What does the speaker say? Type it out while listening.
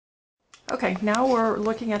Okay, now we're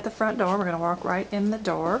looking at the front door. We're going to walk right in the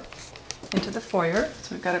door into the foyer.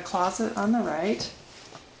 So we've got a closet on the right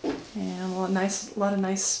and a lot of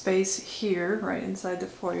nice space here right inside the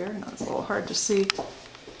foyer. I know it's a little hard to see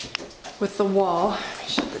with the wall. Let me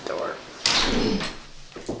shut the door.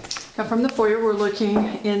 Now from the foyer we're looking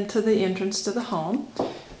into the entrance to the home.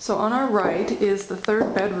 So on our right is the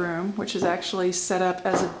third bedroom, which is actually set up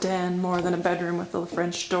as a den more than a bedroom with the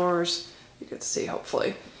French doors. You can see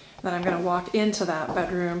hopefully. Then I'm going to walk into that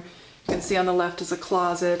bedroom. You can see on the left is a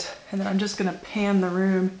closet, and then I'm just going to pan the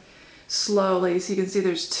room slowly so you can see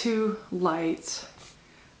there's two lights,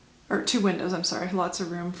 or two windows, I'm sorry, lots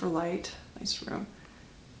of room for light, nice room.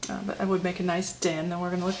 But I would make a nice den. Then we're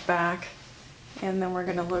going to look back, and then we're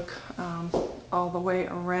going to look all the way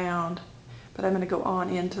around, but I'm going to go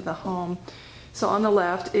on into the home. So on the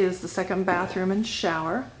left is the second bathroom and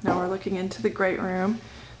shower. Now we're looking into the great room.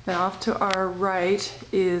 Then off to our right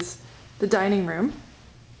is the dining room.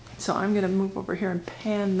 So I'm going to move over here and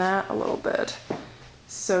pan that a little bit.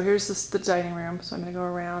 So here's the dining room. So I'm going to go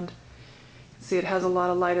around. See, it has a lot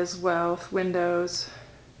of light as well, with windows,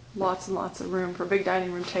 lots and lots of room for a big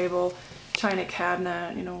dining room table, china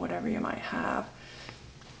cabinet, you know, whatever you might have.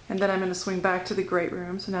 And then I'm going to swing back to the great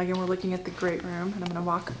room. So now again we're looking at the great room, and I'm going to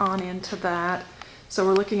walk on into that. So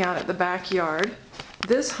we're looking out at the backyard.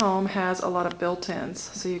 This home has a lot of built-ins,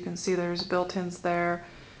 so you can see there's built-ins there.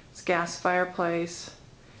 It's gas fireplace,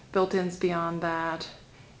 built-ins beyond that,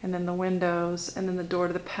 and then the windows, and then the door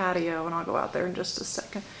to the patio, and I'll go out there in just a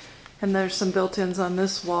second. And there's some built-ins on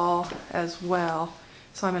this wall as well.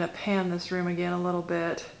 So I'm going to pan this room again a little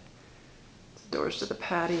bit. Doors to the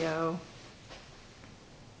patio.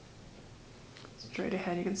 Straight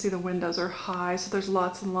ahead, you can see the windows are high, so there's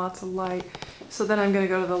lots and lots of light. So then I'm going to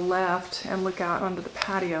go to the left and look out onto the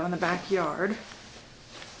patio in the backyard.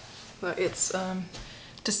 But it's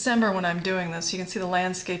December when I'm doing this. You can see the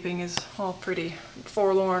landscaping is all pretty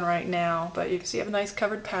forlorn right now, but you can see you have a nice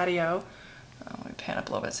covered patio. Let me pan up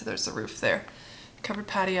a little bit so there's the roof there. Covered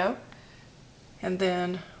patio. And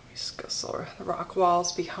then we just go sort of the rock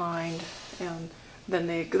walls behind, and then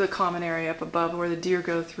the common area up above where the deer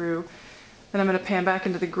go through. Then I'm going to pan back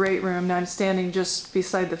into the great room. Now I'm standing just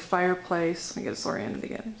beside the fireplace. Let me get us oriented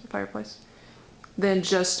again. There's the fireplace. Then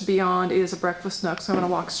just beyond is a breakfast nook. So I'm going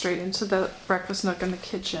to walk straight into the breakfast nook in the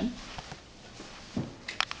kitchen.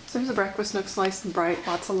 So there's a breakfast nook, nice and bright,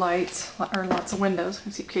 lots of lights, or lots of windows.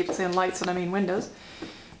 You keep saying lights, and I mean windows.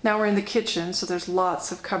 Now we're in the kitchen, so there's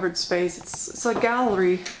lots of covered space. It's a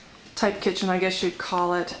gallery type kitchen, I guess you'd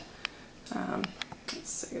call it. Let's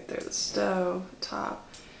see, there's the stove, top.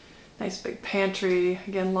 Nice big pantry,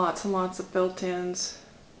 again lots and lots of built-ins.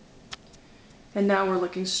 And now we're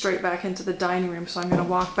looking straight back into the dining room, so I'm going to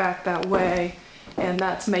walk back that way, and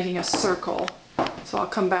that's making a circle. So I'll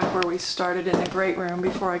come back where we started in the great room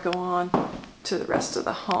before I go on to the rest of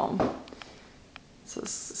the home. So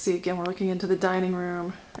see, again we're looking into the dining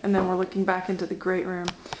room, and then we're looking back into the great room.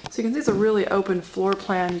 So you can see it's a really open floor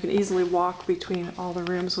plan. You can easily walk between all the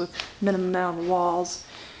rooms with minimum amount of walls.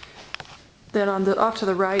 Then off to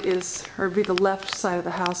the right is, or be the left side of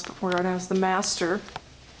the house, before right now is the master.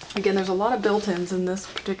 Again, there's a lot of built-ins in this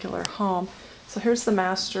particular home. So here's the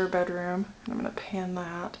master bedroom. I'm going to pan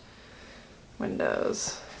that.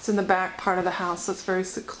 Windows. It's in the back part of the house, so it's very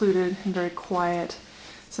secluded and very quiet.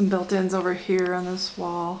 Some built-ins over here on this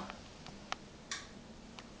wall.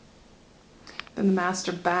 Then the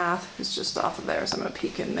master bath is just off of there, so I'm going to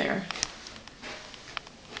peek in there.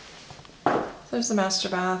 There's the master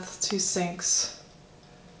bath, two sinks,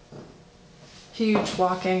 huge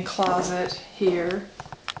walk-in closet here,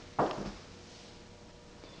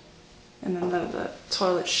 and then the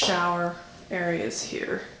toilet shower area is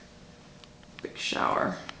here. Big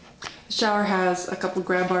shower. The shower has a couple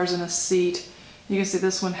grab bars and a seat. You can see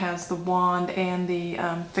this one has the wand and the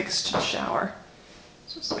fixed shower.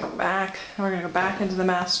 So swing back, and we're going to go back into the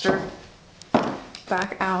master,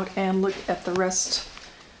 back out and look at the rest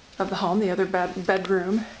of the home, the other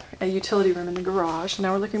bedroom, a utility room in the garage.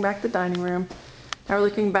 Now we're looking back at the dining room. Now we're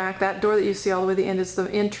looking back, that door that you see all the way to the end is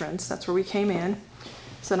the entrance. That's where we came in.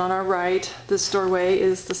 So then on our right, this doorway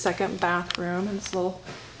is the second bathroom, and it's a little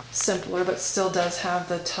simpler, but still does have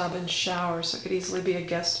the tub and shower, so it could easily be a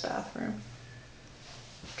guest bathroom.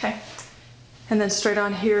 Okay, and then straight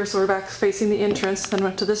on here, so we're back facing the entrance, then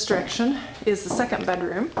went to this direction, is the second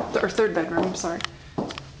bedroom, or third bedroom, I'm sorry.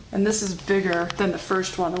 And this is bigger than the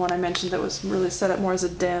first one, the one I mentioned that was really set up more as a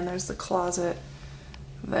den. There's the closet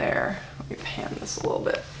there. Let me pan this a little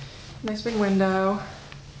bit. Nice big window.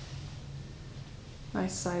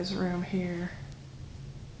 Nice size room here.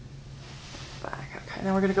 Back, okay,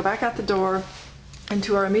 now we're gonna go back out the door, And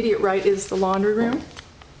to our immediate right is the laundry room.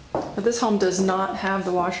 But this home does not have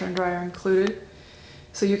the washer and dryer included.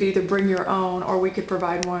 So you could either bring your own, or we could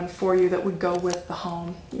provide one for you that would go with the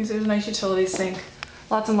home. You can see there's a nice utility sink,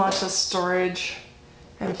 lots and lots of storage,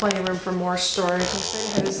 and plenty of room for more storage. And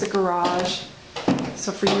straight ahead is the garage.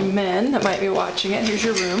 So for you men that might be watching it, here's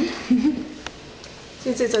your room. So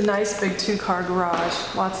you can see it's a nice big 2-car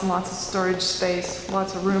garage, lots and lots of storage space,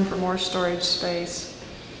 lots of room for more storage space.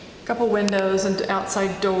 A couple windows and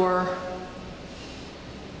outside door,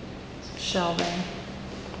 shelving.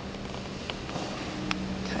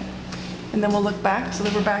 And then we'll look back, so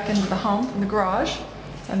that we're back into the home from the garage,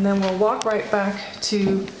 and then we'll walk right back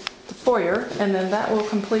to the foyer, and then that will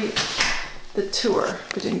complete the tour.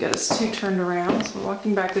 We didn't get us too turned around, so we're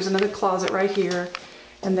walking back. There's another closet right here,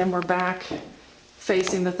 and then we're back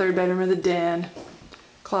facing the 3rd bedroom of the den,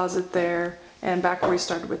 closet there, and back where we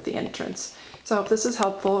started with the entrance. So I hope this is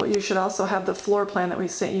helpful. You should also have the floor plan that we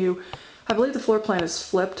sent you. I believe the floor plan is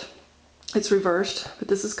flipped. It's reversed, but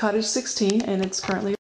this is Cottage 16, and it's currently